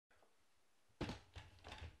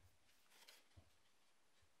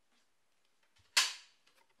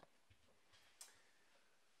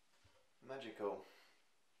Magical.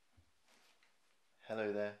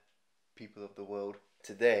 Hello there, people of the world.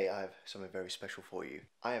 Today I have something very special for you.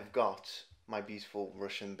 I have got my beautiful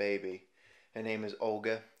Russian baby. Her name is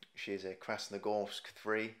Olga. She is a Krasnogorsk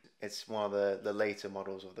 3. It's one of the later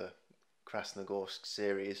models of the Krasnogorsk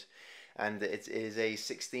series, and it is a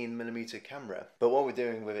 16mm camera. But what we're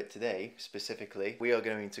doing with it today, specifically, we are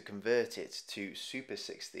going to convert it to Super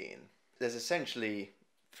 16. There's essentially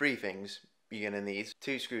three things you're going to need.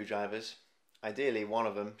 Two screwdrivers. Ideally, one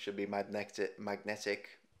of them should be magnetic.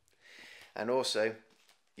 And also,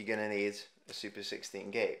 you're going to need a Super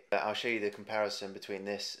 16 gate. I'll show you the comparison between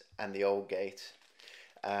this and the old gate.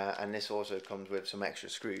 And this also comes with some extra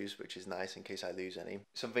screws, which is nice in case I lose any.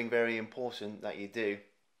 Something very important that you do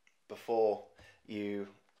before you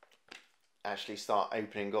actually start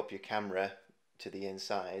opening up your camera to the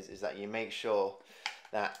inside is that you make sure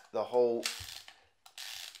that the whole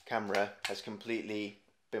camera has completely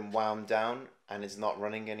been wound down and is not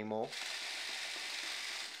running anymore.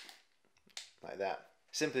 Like that.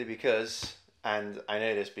 Simply because, and I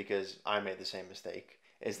know this because I made the same mistake,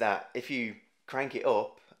 is that if you crank it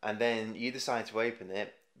up and then you decide to open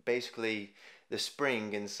it, basically the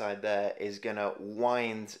spring inside there is gonna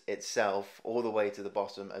wind itself all the way to the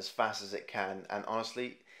bottom as fast as it can, and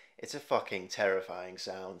honestly it's a fucking terrifying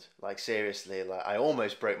sound. Like seriously, like I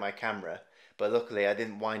almost broke my camera, but luckily I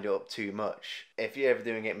didn't wind it up too much. If you're ever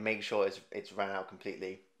doing it, make sure it's ran out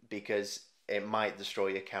completely, because it might destroy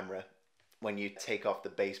your camera when you take off the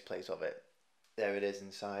base plate of it. There it is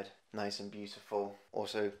inside, nice and beautiful.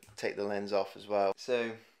 Also take the lens off as well.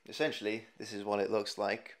 So essentially this is what it looks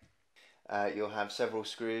like. You'll have several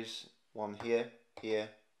screws, one here, here,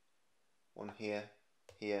 one here,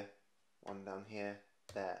 here, one down here,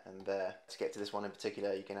 there and there. To get to this one in particular,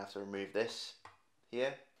 you're going to have to remove this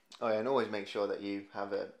here. Oh yeah, and always make sure that you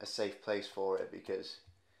have a safe place for it, because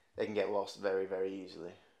they can get lost very, very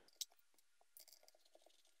easily.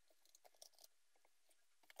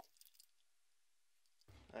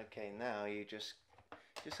 Okay, now you just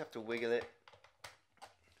have to wiggle it,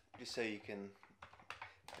 just so you can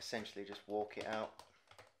essentially just walk it out.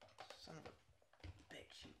 Son of a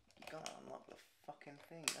bitch, you gotta unlock the fucking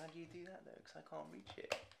thing. How do you do that though? Because I can't reach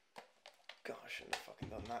it. Gosh, I shouldn't have fucking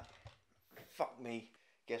done that. Fuck me.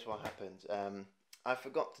 Guess what happened? I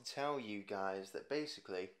forgot to tell you guys that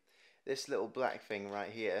basically this little black thing right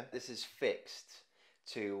here, this is fixed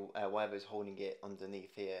to whatever's holding it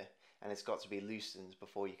underneath here, and it's got to be loosened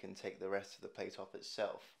before you can take the rest of the plate off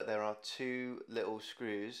itself. There are two little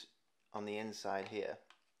screws on the inside here.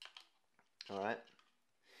 Alright,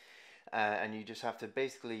 and you just have to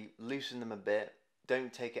basically loosen them a bit.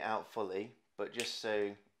 Don't take it out fully, but just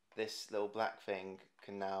so this little black thing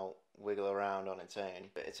can now wiggle around on its own.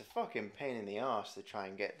 But it's a fucking pain in the arse to try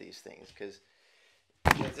and get these things, because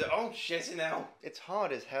oh shit now! It's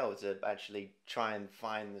hard as hell to actually try and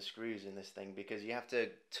find the screws in this thing, because you have to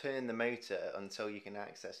turn the motor until you can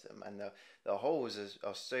access them, and the holes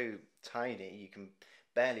are so tiny you can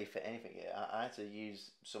barely fit anything here. I had to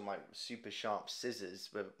use some like super sharp scissors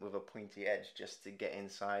with a pointy edge just to get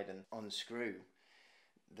inside and unscrew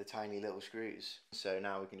the tiny little screws. So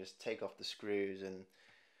now we can just take off the screws and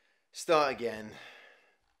start again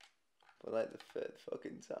for like the third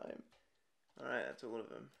fucking time. Alright, that's all of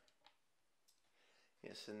them.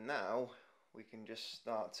 Yeah, so now we can just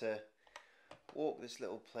start to walk this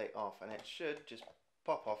little plate off, and it should just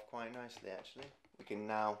pop off quite nicely actually. We can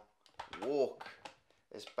now walk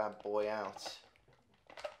this bad boy out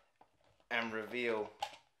and reveal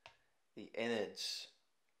the innards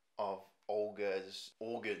of Olga's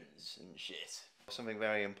organs and shit. Something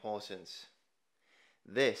very important.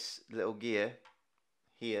 This little gear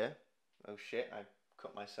here, oh shit, I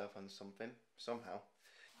cut myself on something somehow.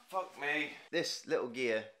 Fuck me. This little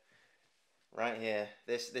gear right here,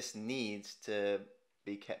 this needs to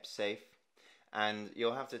be kept safe, and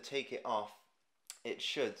you'll have to take it off. It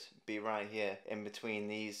should be right here in between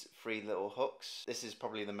these three little hooks. This is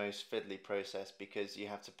probably the most fiddly process, because you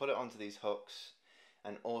have to put it onto these hooks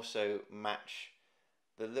and also match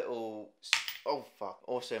the little, oh fuck,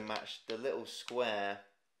 also match the little square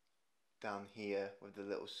down here with the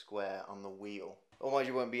little square on the wheel. Otherwise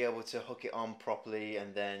you won't be able to hook it on properly,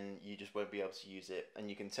 and then you just won't be able to use it. And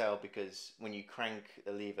you can tell because when you crank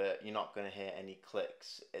the lever, you're not going to hear any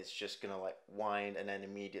clicks. It's just going to like wind and then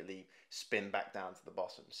immediately spin back down to the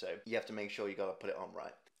bottom. So you have to make sure you got to put it on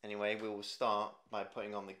right. Anyway, we will start by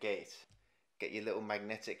putting on the gate. Get your little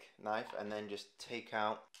magnetic knife and then just take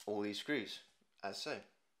out all these screws, as so.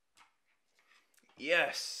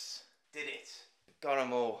 Yes! Did it! Got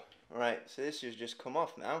them all. Right, so this has just come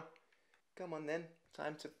off now. Come on then,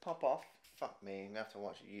 time to pop off. fuck me, I'm gonna have to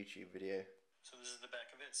watch a YouTube video. So this is the back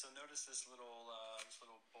of it. So notice this little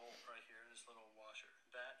bolt right here, this little washer.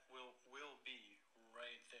 That will be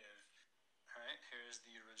right there. Alright, here's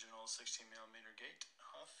the original 16mm gate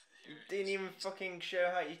off. You didn't even fucking show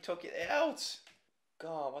how you took it out.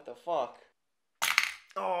 God, what the fuck?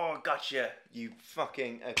 Oh, gotcha. You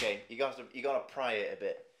fucking okay. You gotta pry it a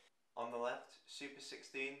bit. On the left, Super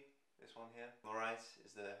 16. This one here. On the right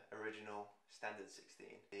is the original standard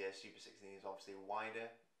 16. The Super 16 is obviously wider,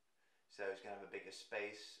 so it's gonna have a bigger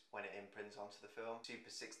space when it imprints onto the film. Super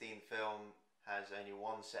 16 film has only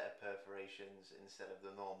one set of perforations instead of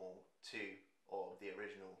the normal two, or the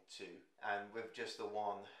original two. And with just the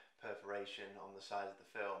one perforation on the side of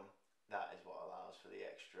the film, that is what allows for the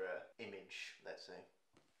extra image, let's say.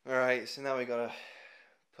 Alright, so now we gotta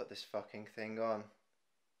put this fucking thing on.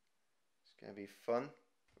 It's gonna be fun.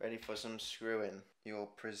 Ready for some screwing. Your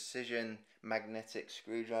precision magnetic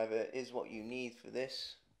screwdriver is what you need for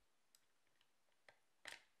this.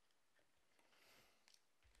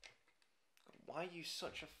 Why are you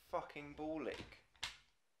such a fucking ball ache?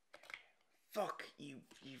 Fuck you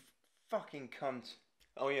fucking cunt.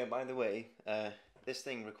 Oh yeah, by the way, this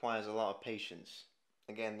thing requires a lot of patience.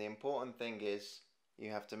 Again, the important thing is you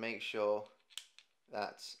have to make sure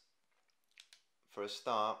that, for a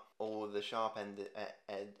start, all the sharp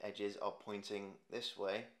edges are pointing this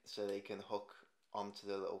way so they can hook onto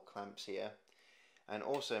the little clamps here, and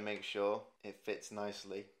also make sure it fits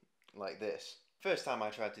nicely like this. First time I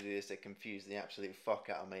tried to do this, it confused the absolute fuck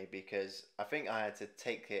out of me, because I think I had to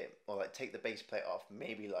take it, or like take the base plate off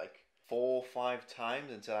maybe like 4 or 5 times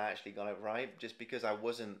until I actually got it right, just because I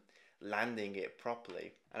wasn't landing it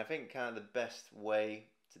properly. And I think kind of the best way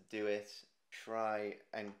to do it, try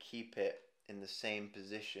and keep it in the same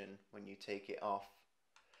position when you take it off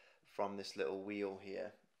from this little wheel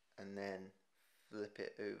here, and then flip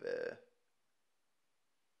it over.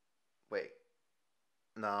 Wait,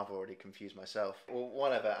 no, I've already confused myself. Well,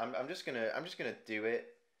 whatever. I'm just gonna do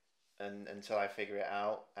it until I figure it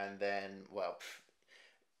out, and then, well,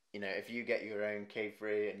 you know, if you get your own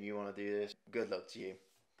K3 and you want to do this, good luck to you.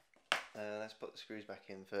 Let's put the screws back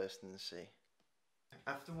in first and see.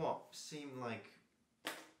 After what seemed like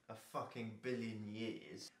a fucking billion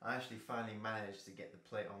years, I actually finally managed to get the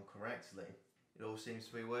plate on correctly. It all seems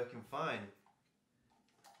to be working fine,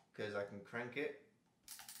 because I can crank it.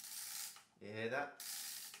 You hear that?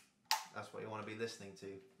 That's what you want to be listening to.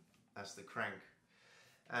 That's the crank.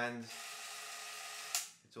 And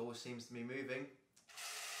it all seems to be moving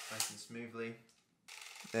nice and smoothly.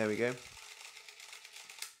 There we go.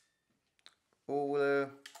 All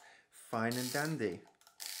fine and dandy.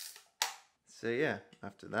 So yeah,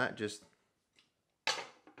 after that, just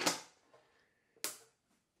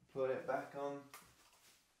put it back on,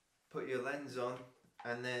 put your lens on,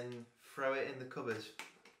 and then throw it in the cupboard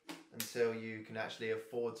until you can actually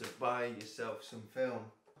afford to buy yourself some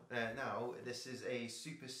film. Now, this is a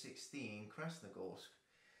Super 16 Krasnogorsk,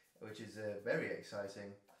 which is very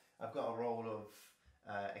exciting. I've got a roll of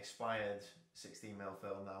expired 16mm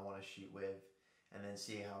film that I want to shoot with, and then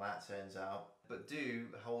see how that turns out. But do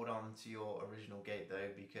hold on to your original gate though,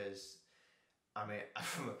 because I mean,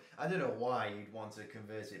 I don't know why you'd want to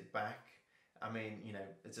convert it back. I mean, you know,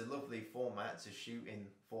 it's a lovely format to shoot in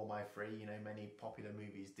 4x3. You know, many popular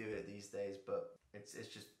movies do it these days, but it's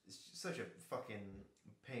just such a fucking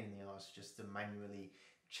pain in the ass just to manually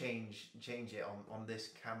change it on this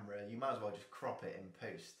camera. You might as well just crop it in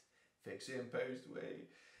post, fix it in post. Way.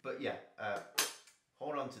 But yeah,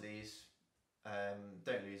 hold on to these.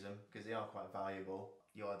 Don't lose them, because they are quite valuable.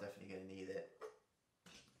 You are definitely going to need it.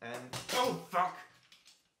 And oh fuck!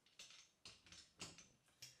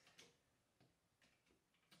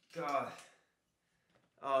 God,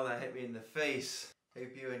 oh, that hit me in the face.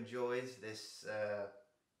 Hope you enjoyed this. Can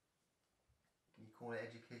you call it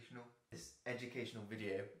educational? This educational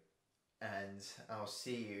video, and I'll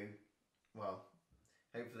see you. Well,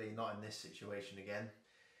 hopefully not in this situation again.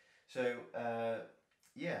 So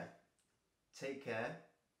yeah. Take care,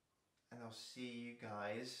 and I'll see you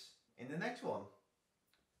guys in the next one.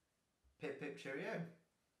 Pip pip cheerio.